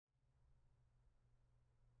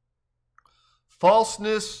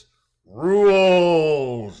Falseness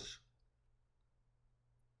Rules.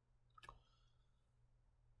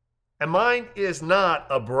 A mind is not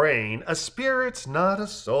a brain, a spirit's not a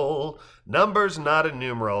soul, numbers not a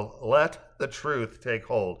numeral, let the truth take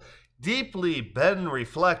hold. Deeply been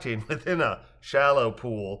reflecting within a shallow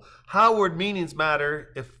pool, how word meanings matter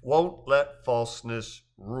if won't let falseness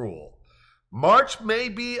rule. March may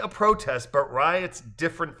be a protest, but riot's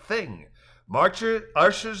different thing. March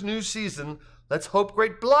ushers new season, let's hope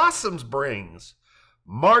great blossoms brings.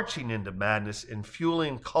 Marching into madness and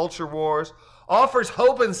fueling culture wars offers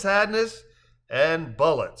hope and sadness and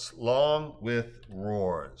bullets long with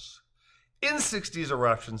roars. In 60s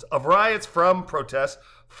eruptions of riots from protests,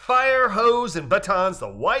 fire hose and batons the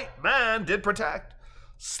white man did protect.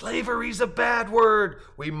 Slavery's a bad word,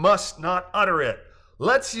 we must not utter it.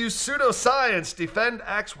 Let's use pseudoscience, defend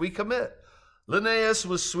acts we commit. Linnaeus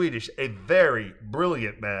was Swedish, a very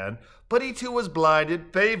brilliant man, but he too was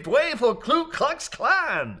blinded, paved way for Ku Klux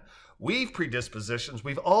Klan. We've predispositions,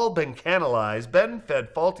 we've all been canalized, been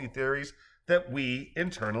fed faulty theories that we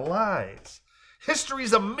internalize.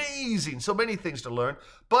 History's amazing, so many things to learn,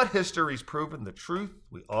 but history's proven the truth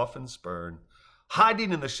we often spurn.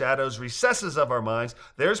 Hiding in the shadows, recesses of our minds,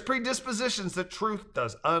 there's predispositions that truth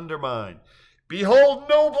does undermine. Behold,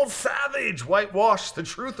 noble savage, whitewash the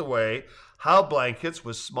truth away, how blankets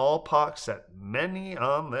with smallpox set many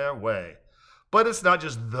on their way. But it's not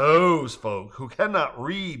just those folk who cannot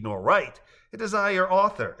read nor write. It is I, your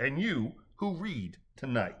author, and you who read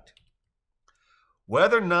tonight.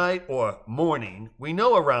 Whether night or morning, we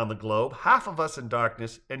know around the globe, half of us in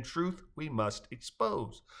darkness, and truth we must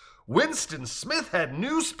expose. Winston Smith had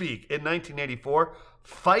newspeak in 1984,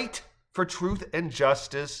 fight for truth and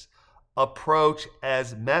justice, approach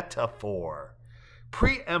as metaphor.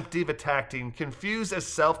 Preemptive attacking, confused as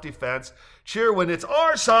self-defense, cheer when it's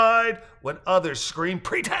our side, when others scream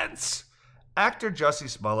pretense. Actor Jussie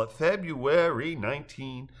Smollett, February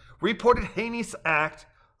 19, reported heinous act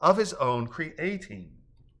of his own creating.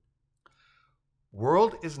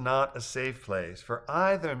 World is not a safe place for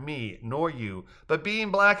either me nor you, but being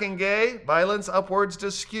black and gay, violence upwards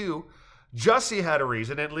does skew. Jussie had a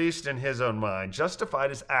reason, at least in his own mind,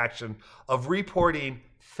 justified his action of reporting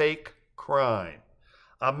fake crime.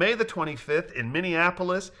 On May the 25th in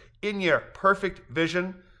Minneapolis, in your perfect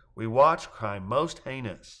vision, we watch crime most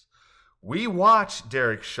heinous. We watch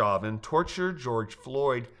Derek Chauvin torture George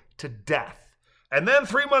Floyd to death. And then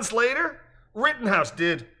 3 months later, Rittenhouse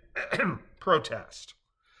did protest.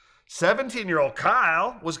 17-year-old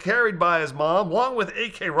Kyle was carried by his mom, along with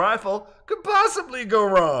AK rifle, could possibly go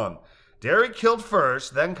wrong. Derek killed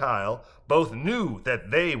first, then Kyle. Both knew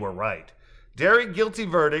that they were right. Derek guilty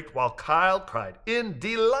verdict, while Kyle cried in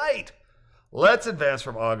delight. Let's advance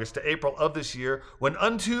from August to April of this year, when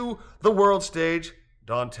unto the world stage,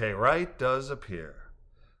 Daunte Wright does appear.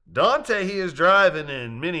 Daunte, he is driving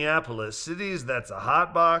in Minneapolis, cities that's a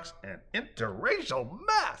hotbox and interracial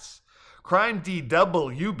mess. Crime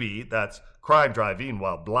DWB, that's crime driving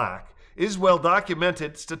while black, is well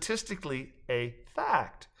documented, statistically a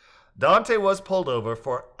fact. Daunte was pulled over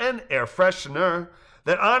for an air freshener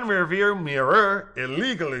that on rear mirror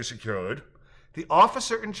illegally secured. The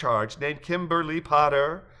officer in charge, named Kimberly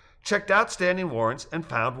Potter, checked outstanding warrants and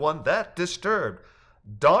found one that disturbed.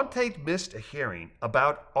 Daunte missed a hearing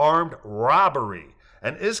about armed robbery,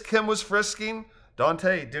 and as Kim was frisking,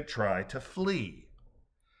 Daunte did try to flee.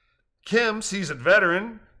 Kim, seasoned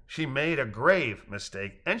veteran, she made a grave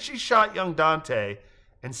mistake, and she shot young Daunte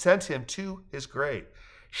and sent him to his grave.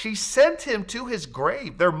 She sent him to his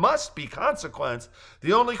grave. There must be consequence.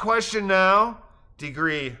 The only question now,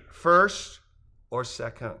 degree first or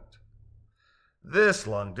second. This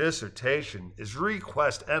long dissertation is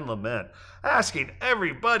request and lament, asking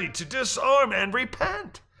everybody to disarm and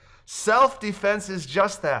repent. Self-defense is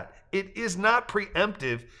just that. It is not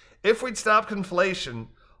preemptive. If we'd stop conflation,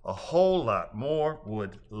 a whole lot more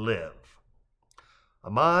would live. A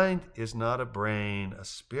mind is not a brain, a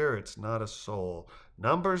spirit's not a soul,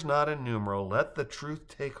 numbers not a numeral, let the truth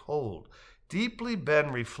take hold. Deeply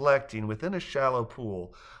been reflecting within a shallow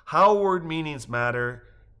pool, how word meanings matter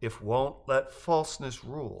if won't let falseness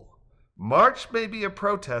rule. March may be a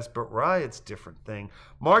protest, but riot's different thing.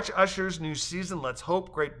 March ushers new season, let's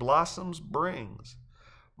hope great blossoms brings.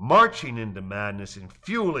 Marching into madness and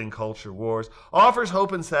fueling culture wars offers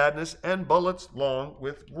hope and sadness and bullets long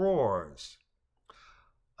with roars.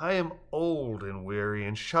 I am old and weary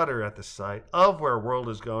and shudder at the sight of where world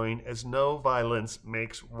is going, as no violence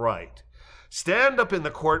makes right. Stand up in the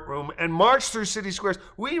courtroom and march through city squares.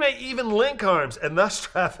 We may even link arms and thus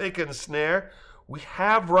traffic and snare. We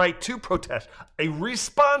have right to protest, a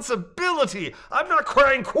responsibility. I'm not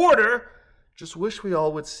crying quarter. Just wish we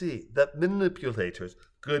all would see that manipulators,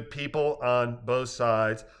 good people on both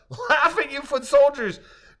sides, laugh at you foot soldiers,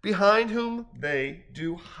 behind whom they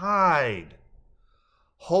do hide.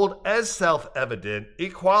 Hold as self-evident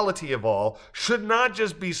equality of all should not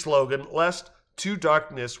just be slogan, lest to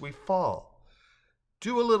darkness we fall.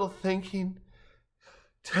 Do a little thinking,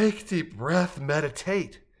 take deep breath,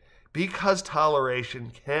 meditate, because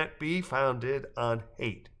toleration can't be founded on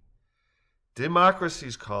hate.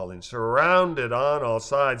 Democracy's calling, surrounded on all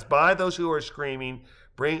sides by those who are screaming,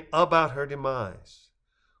 bring about her demise.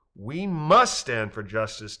 We must stand for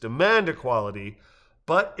justice, demand equality,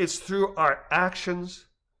 but it's through our actions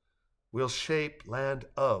we'll shape land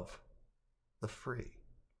of the free.